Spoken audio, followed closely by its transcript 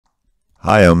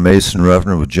Hi, I'm Mason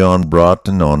Ruffner with John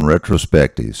BRoughton on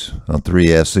Retrospectives on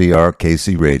 3SER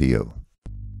KC Radio.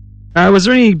 Was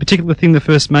there any particular thing that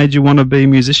first made you want to be a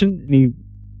musician? Any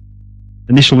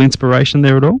initial inspiration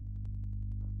there at all?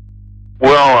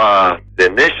 Well, the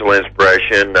initial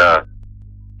inspiration,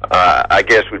 I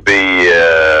guess, would be,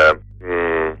 that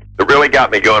really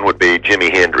got me going would be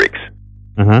Jimi Hendrix.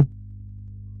 Uh-huh.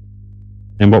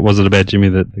 And what was it about Jimmy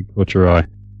that caught your eye?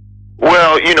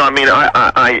 Well,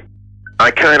 I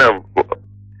kind of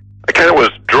was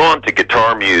drawn to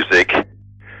guitar music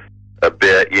a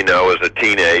bit, as a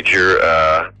teenager.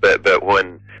 But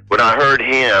when I heard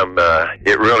him,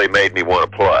 it really made me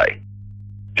want to play.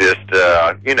 Just,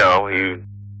 I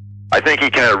think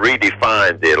he kind of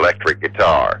redefined the electric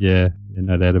guitar. Yeah,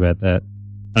 no doubt about that.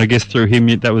 I guess through him,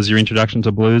 that was your introduction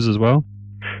to blues as well?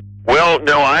 Well,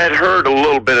 no, I had heard a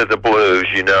little bit of the blues,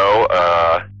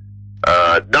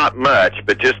 not much,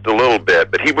 but just a little bit.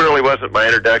 But he really wasn't my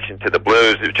introduction to the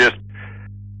blues. It was just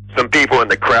some people in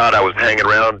the crowd I was hanging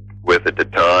around with at the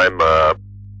time,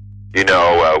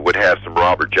 would have some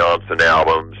Robert Johnson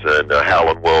albums and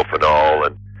Howlin' Wolf and all.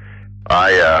 And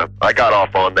I got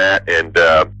off on that. And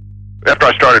after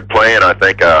I started playing, I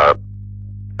think I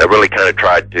really kind of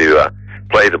tried to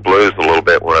play the blues a little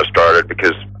bit when I started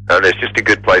because it's just a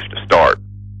good place to start.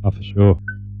 Oh, for sure.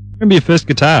 Remember your first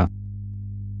guitar?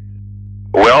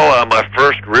 Well, my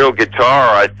first real guitar,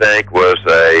 I think, was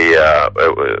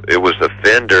it was a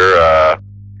Fender.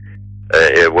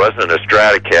 It wasn't a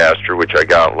Stratocaster, which I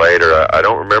got later. I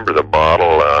don't remember the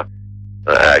model,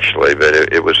 actually, but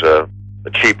it was a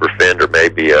cheaper Fender,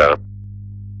 maybe a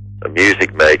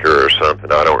Music Maker or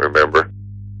something. I don't remember.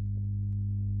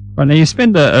 Right, now you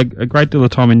spend a great deal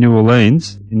of time in New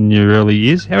Orleans in your early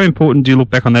years. How important do you look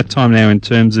back on that time now in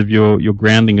terms of your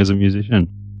grounding as a musician?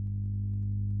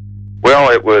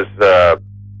 Well, it was,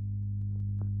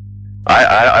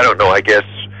 I don't know, I guess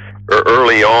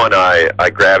early on I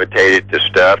gravitated to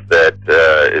stuff that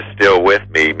is still with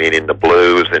me, meaning the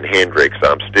blues and Hendrix.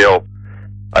 I'm still,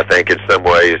 I think in some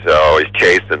ways, always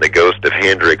chasing the ghost of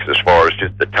Hendrix as far as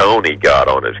just the tone he got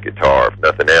on his guitar, if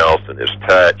nothing else, and his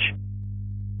touch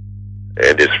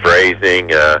and his phrasing,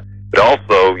 but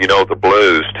also, the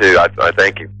blues too. I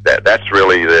think that's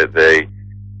really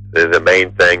the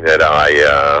main thing that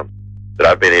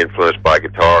I've been influenced by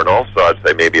guitar, and also I'd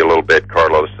say maybe a little bit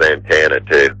Carlos Santana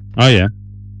too. Oh yeah.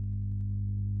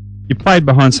 You played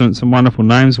behind some wonderful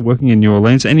names working in New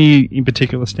Orleans. Any in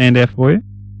particular stand out for you?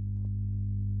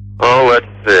 Oh, let's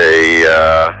see.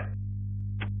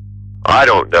 I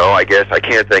don't know. I guess I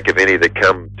can't think of any that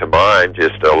come to mind.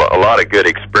 Just a lot of good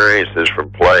experiences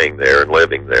from playing there and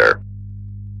living there.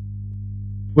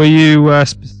 Were you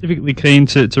specifically keen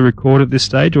to record at this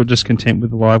stage, or just content with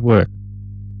the live work?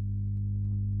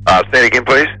 Say it again,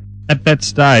 please. At that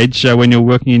stage, when you were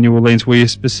working in New Orleans, were you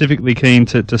specifically keen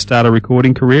to start a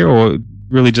recording career, or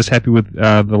really just happy with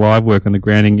the live work and the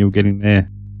grounding you were getting there?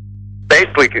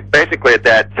 Basically, at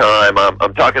that time,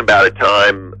 I'm talking about a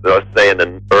time, let's say in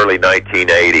the early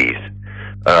 1980s.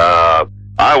 I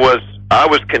was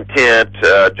content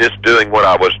just doing what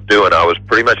I was doing. I was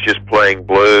pretty much just playing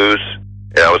blues,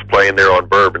 and I was playing there on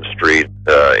Bourbon Street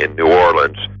in New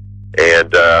Orleans,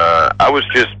 and I was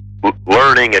just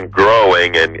learning and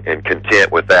growing and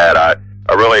content with that. I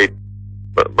really,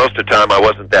 most of the time, I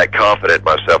wasn't that confident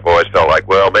myself. I always felt like,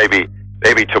 well, maybe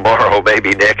tomorrow,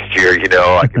 maybe next year,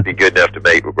 I could be good enough to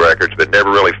make records, but never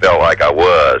really felt like I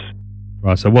was.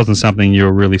 Right, so it wasn't something you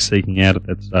were really seeking out at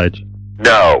that stage?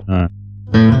 No.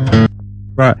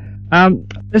 Right.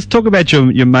 Let's talk about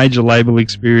your major label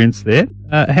experience there.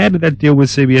 How did that deal with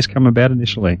CBS come about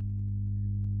initially?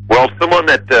 Well, someone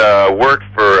that worked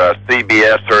for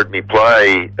CBS heard me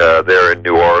play there in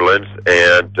New Orleans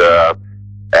and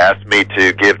asked me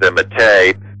to give them a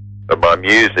tape of my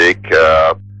music,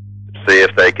 see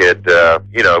if they could,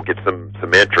 get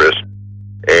some interest.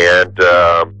 And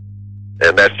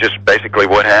that's just basically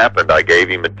what happened. I gave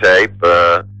him a tape,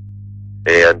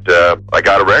 and I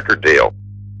got a record deal.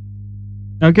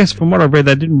 Now, I guess from what I've read,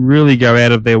 they didn't really go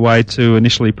out of their way to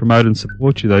initially promote and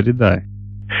support you, though, did they?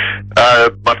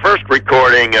 My first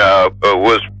recording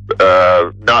was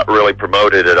not really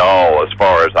promoted at all, as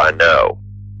far as I know.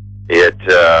 It,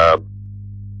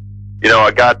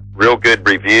 I got real good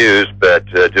reviews, but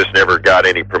just never got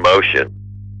any promotion.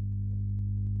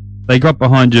 They got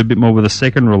behind you a bit more with a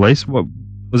second release.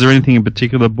 Was there anything in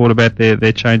particular that brought about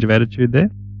their change of attitude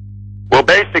there? Well,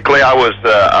 basically, I was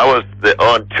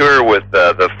on tour with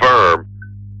the Firm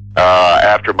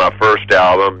after my first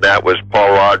album. That was Paul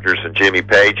Rodgers and Jimmy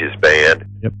Page's band.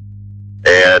 Yep.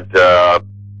 And a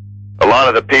lot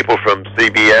of the people from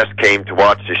CBS came to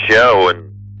watch the show,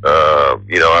 and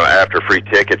after free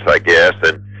tickets, I guess,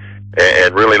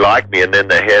 and really liked me. And then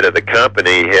the head of the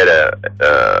company, head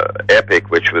of Epic,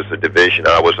 which was the division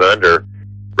I was under,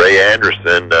 Ray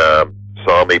Anderson,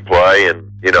 saw me play and,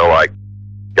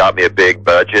 got me a big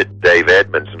budget, Dave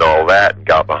Edmonds and all that, and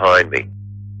got behind me.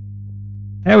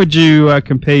 How would you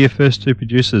compare your first two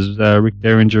producers, Rick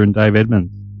Derringer and Dave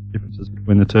Edmonds? Differences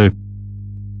between the two?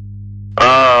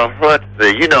 Let's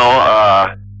see.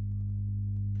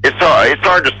 It's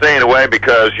hard to say in a way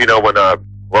because when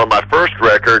my first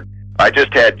record, I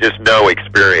just had no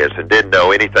experience and didn't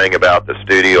know anything about the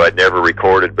studio. I'd never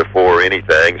recorded before or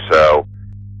anything, so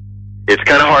it's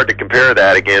kind of hard to compare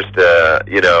that against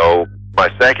my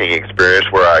second experience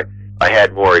where I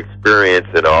had more experience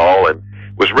and all, and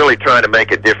was really trying to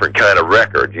make a different kind of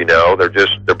record.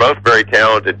 They're both very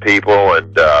talented people,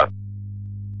 and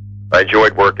I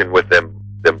enjoyed working with them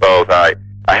both. I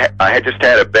had just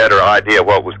had a better idea of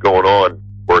what was going on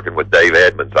working with Dave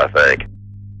Edmonds, I think.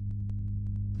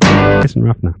 Mason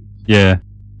Ruffner. Yeah.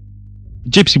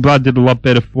 Gypsy Blood did a lot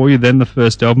better for you than the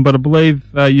first album, but I believe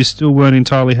you still weren't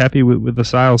entirely happy with the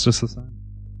sales just the same.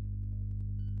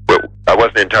 I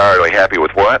wasn't entirely happy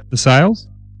with what? The sales?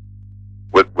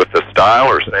 With the style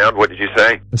or sound? What did you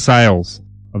say? The sales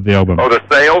of the album. Oh, the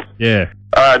sales? Yeah.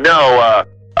 No,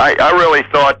 I really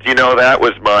thought, that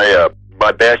was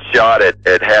my best shot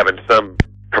at having some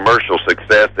commercial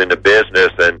success in the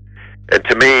business, and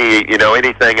to me,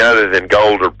 anything other than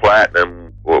gold or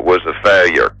platinum was a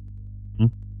failure. Mm-hmm.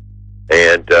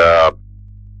 And I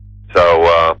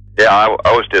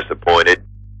was disappointed.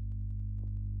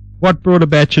 What brought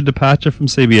about your departure from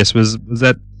CBS? Was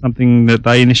that something that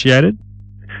they initiated?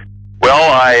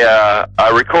 Well, I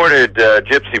recorded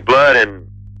Gypsy Blood in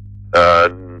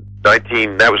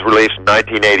that was released in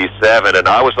 1987, and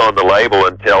I was on the label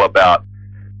until about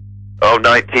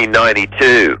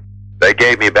 1992. They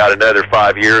gave me about another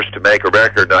 5 years to make a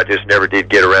record, and I just never did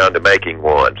get around to making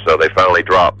one, so they finally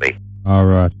dropped me. All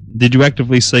right. Did you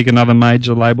actively seek another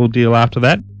major label deal after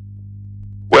that?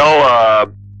 Well,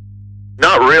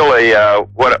 not really.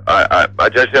 I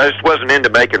just wasn't into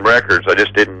making records. I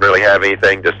just didn't really have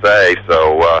anything to say,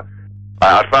 so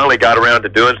I finally got around to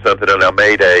doing something, and I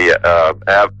made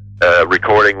a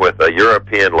recording with a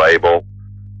European label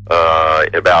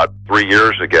about 3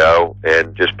 years ago,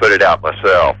 and just put it out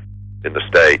myself in the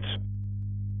States.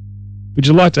 Would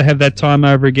you like to have that time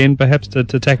over again, perhaps to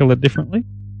tackle it differently?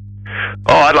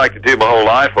 Oh, I'd like to do my whole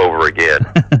life over again.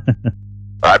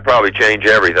 I'd probably change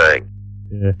everything.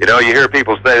 Yeah. You hear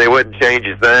people say they wouldn't change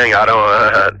a thing.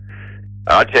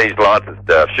 I'd change lots of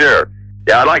stuff, sure.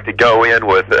 Yeah, I'd like to go in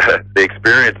with the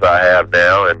experience I have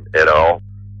now and all,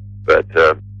 but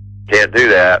can't do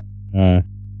that. I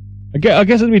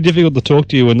guess it'd be difficult to talk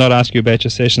to you and not ask you about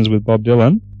your sessions with Bob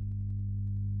Dylan.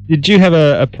 Did you have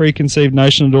a preconceived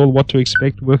notion at all what to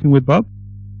expect working with Bob?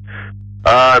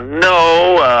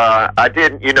 No, I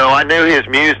didn't. I knew his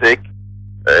music,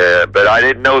 but I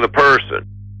didn't know the person.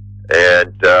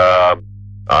 And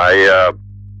I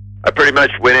pretty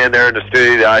much went in there in the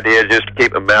studio. The idea just to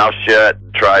keep my mouth shut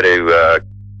and try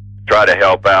to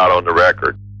help out on the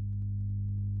record.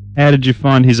 How did you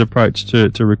find his approach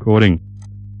to recording?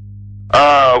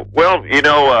 Well,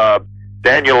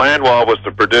 Daniel Lanois was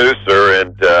the producer,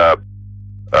 and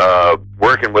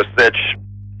working with such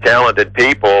talented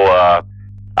people,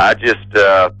 I just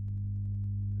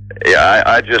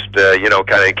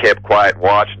kind of kept quiet and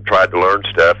watched and tried to learn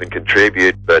stuff and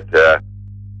contribute. But I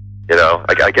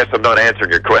guess I'm not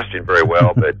answering your question very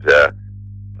well. But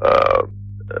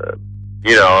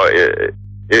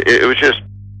it was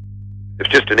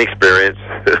just an experience.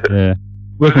 Yeah, it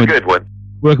was a good one.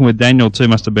 Working with Daniel too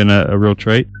must have been a real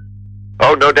treat.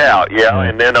 Oh, no doubt, yeah.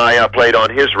 And then I played on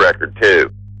his record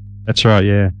too. That's right,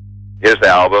 yeah. His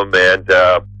album, and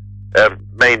have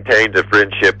maintained a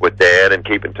friendship with Dan and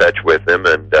keep in touch with him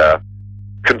and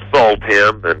consult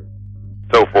him and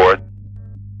so forth.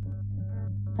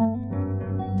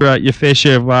 Your fair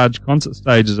share of large concert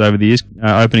stages over the years,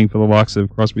 opening for the likes of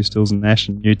Crosby, Stills and Nash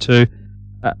and U2.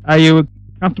 Are you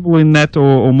comfortable in that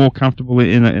or more comfortable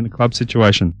in a club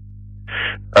situation?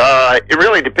 It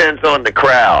really depends on the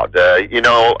crowd.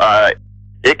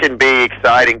 It can be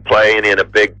exciting playing in a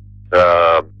big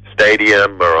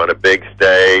stadium or on a big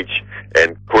stage,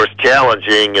 and of course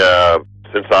challenging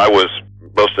since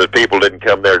most of the people didn't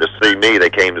come there to see me, they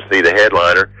came to see the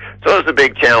headliner. So it was a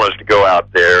big challenge to go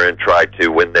out there and try to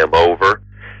win them over.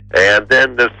 And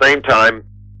then at the same time,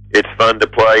 it's fun to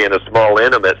play in a small,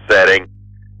 intimate setting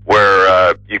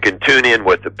where you can tune in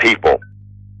with the people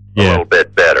a little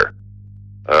bit better.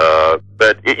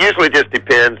 But it usually just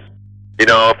depends you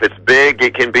know, if it's big,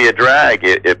 it can be a drag.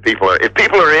 If people are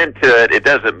into it, it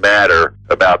doesn't matter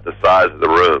about the size of the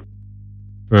room.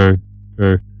 True,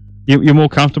 true. You're more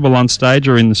comfortable on stage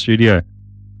or in the studio?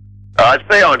 I'd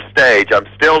say on stage. I'm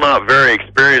still not very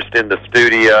experienced in the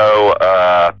studio.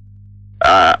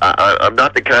 I'm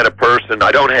not the kind of person.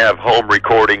 I don't have home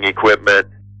recording equipment.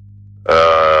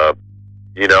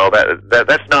 You know,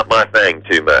 that's not my thing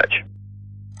too much.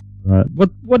 Right.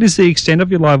 What is the extent of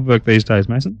your live work these days,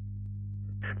 Mason?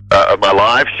 My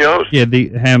live shows? Yeah.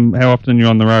 How often you're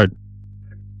on the road?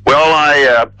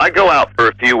 Well, I go out for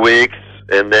a few weeks,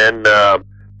 and then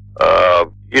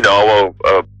you know,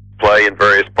 we'll play in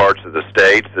various parts of the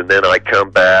states, and then I come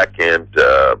back and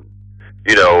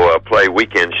you know, play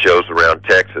weekend shows around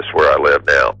Texas where I live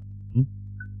now.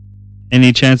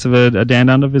 Any chance of a Down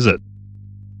Under visit?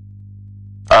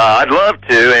 I'd love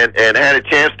to, and had a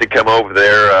chance to come over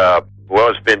there. Well,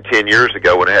 it's been 10 years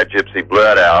ago when I had Gypsy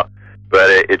Blood out, but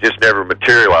it just never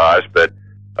materialized. But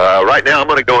right now I'm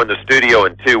going to go in the studio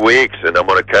in 2 weeks, and I'm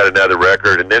going to cut another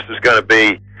record, and this is going to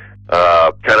be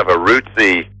kind of a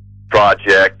rootsy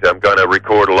project. I'm going to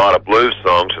record a lot of blues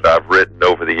songs that I've written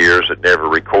over the years that never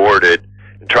recorded,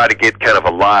 and try to get kind of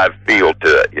a live feel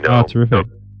to it, you know. Oh, terrific.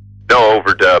 No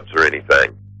overdubs or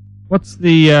anything. What's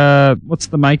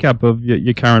the makeup of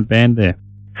your current band there?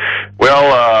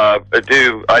 Well, I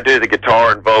do the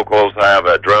guitar and vocals. I have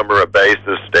a drummer, a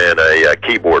bassist, and a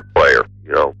keyboard player.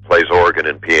 You know, plays organ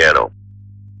and piano.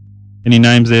 Any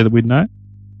names there that we'd know?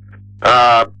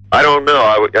 I don't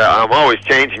know. I'm always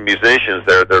changing musicians.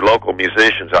 They're local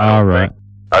musicians. Right.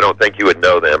 I don't think you would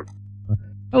know them.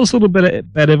 Tell us a little bit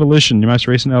about Evolution, your most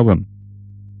recent album.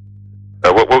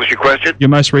 What was your question? Your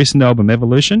most recent album,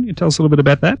 Evolution. Can you tell us a little bit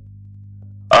about that?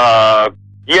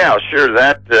 Yeah, sure.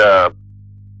 That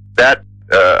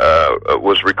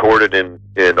was recorded in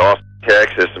Austin,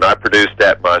 Texas, and I produced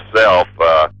that myself.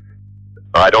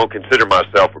 I don't consider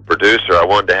myself a producer. I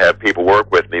wanted to have people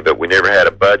work with me, but we never had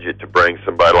a budget to bring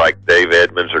somebody like Dave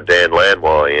Edmonds or Dan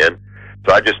Lanois in,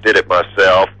 so I just did it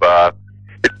myself.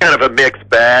 It's kind of a mixed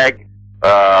bag.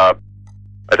 I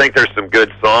think there's some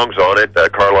good songs on it.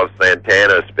 Carlos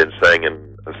Santana's been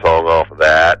singing a song off of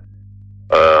that.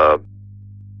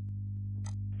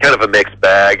 Kind of a mixed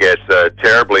bag. It's a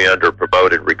terribly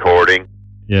under-promoted recording.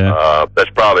 Yeah. That's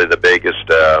probably the biggest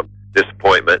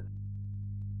disappointment.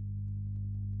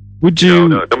 Would you...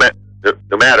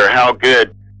 No matter how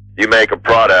good you make a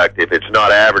product, if it's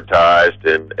not advertised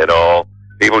and all,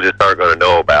 people just aren't going to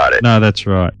know about it. No, that's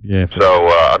right. Yeah. So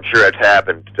I'm sure it's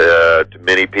happened to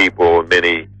many people in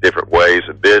many different ways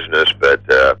of business, but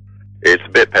it's a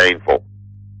bit painful.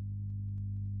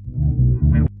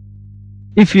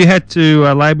 If you had to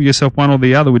label yourself one or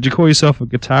the other, would you call yourself a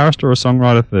guitarist or a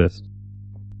songwriter first?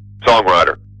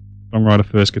 Songwriter. Songwriter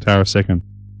first, guitarist second.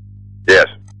 Yes.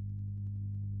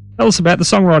 Tell us about the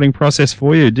songwriting process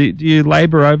for you. Do you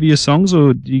labour over your songs,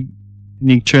 or can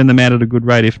you churn them out at a good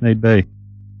rate if need be?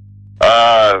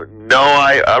 No,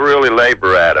 I really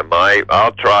labor at them.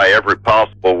 I'll try every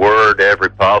possible word, every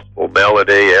possible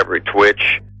melody, every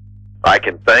twitch I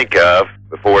can think of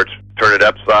before it's turn it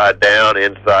upside down,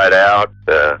 inside out,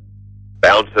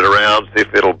 bounce it around, see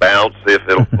if it'll bounce, see if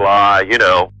it'll fly, you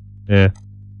know. Yeah.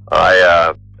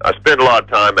 I spend a lot of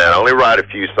time at it. I only write a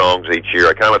few songs each year.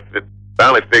 I kind of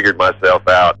finally figured myself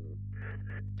out.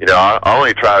 You know, I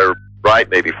only try to write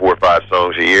maybe 4 or 5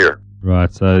 songs a year.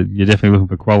 Right, so you're definitely looking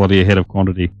for quality ahead of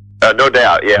quantity. No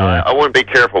doubt, yeah. I want to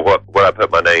be careful what I put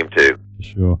my name to.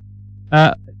 Sure.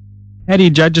 How do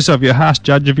you judge yourself? You're a harsh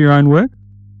judge of your own work?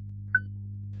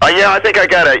 Yeah, I think I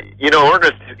got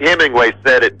Ernest Hemingway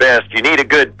said it best, you need a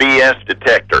good BS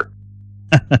detector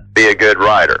to be a good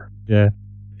writer. Yeah.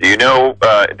 Do you know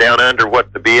down under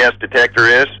what the BS detector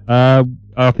is?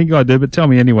 I think I do, but tell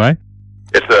me anyway.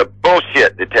 It's a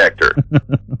bullshit detector.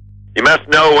 You must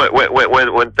know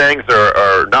when things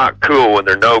are not cool, when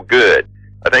they're no good.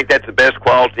 I think that's the best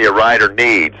quality a writer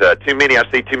needs. I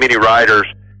see too many writers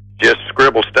just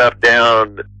scribble stuff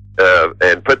down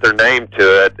and put their name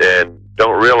to it and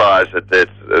don't realize that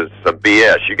it's some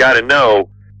BS. You got to know,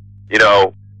 you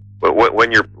know,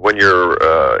 when your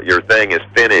thing is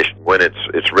finished, when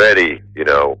it's ready, you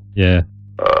know. Yeah.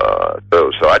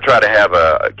 So I try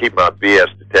to keep my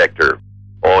BS detector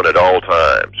on at all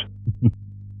times.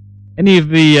 Any of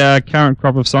the current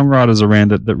crop of songwriters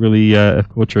around that really have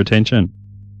caught your attention?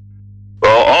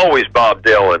 Well, always Bob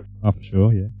Dylan. Oh, for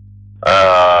sure, yeah.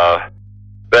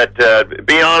 But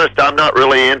be honest, I'm not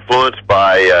really influenced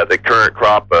by the current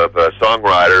crop of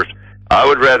songwriters. I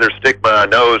would rather stick my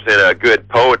nose in a good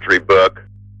poetry book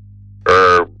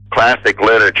or classic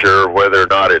literature, whether or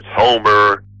not it's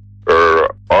Homer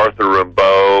or Arthur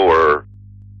Rimbaud or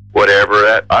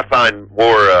whatever. I find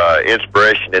more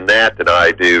inspiration in that than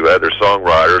I do other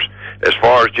songwriters. As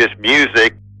far as just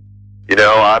music, you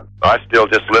know, I still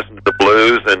just listen to the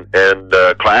blues and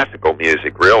classical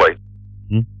music, really.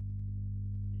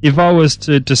 If I was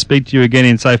to speak to you again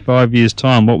in, say, 5 years'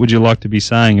 time, what would you like to be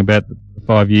saying about the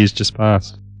 5 years just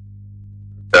past?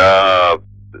 The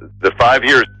 5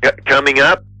 years coming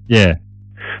up? Yeah.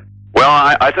 Well,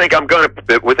 I think I'm going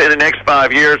to, within the next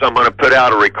 5 years, I'm going to put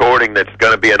out a recording that's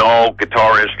going to be an all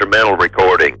guitar instrumental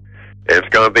recording. And it's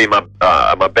going to be my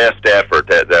best effort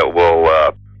that will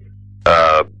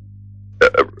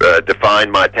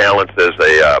define my talents as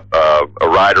a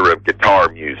writer of guitar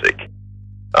music.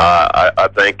 I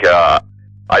think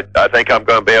I'm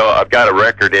going to be able. I've got a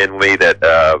record in me that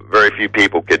very few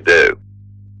people could do,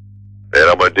 and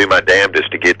I'm going to do my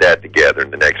damnedest to get that together in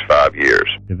the next 5 years.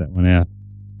 Get that one out.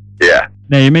 Yeah.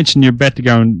 Now, you mentioned you're about to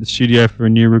go in the studio for a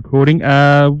new recording.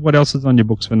 What else is on your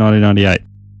books for 1998?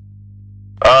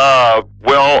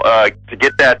 Well, to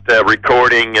get that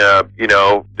recording, you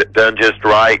know, done just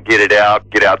right, get out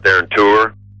there and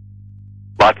tour.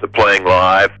 Lots of playing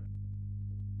live.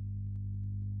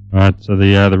 All right, so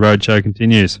the road show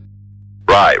continues.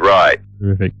 Right.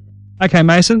 Terrific. Okay,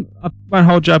 Mason, I won't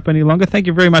hold you up any longer. Thank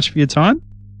you very much for your time.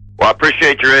 Well, I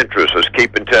appreciate your interest. Let's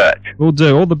keep in touch. We'll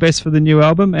do. All the best for the new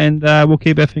album, and we'll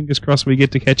keep our fingers crossed we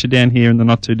get to catch you down here in the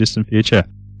not-too-distant future.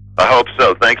 I hope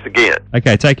so. Thanks again.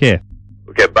 Okay, take care.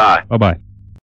 Okay, bye. Bye-bye.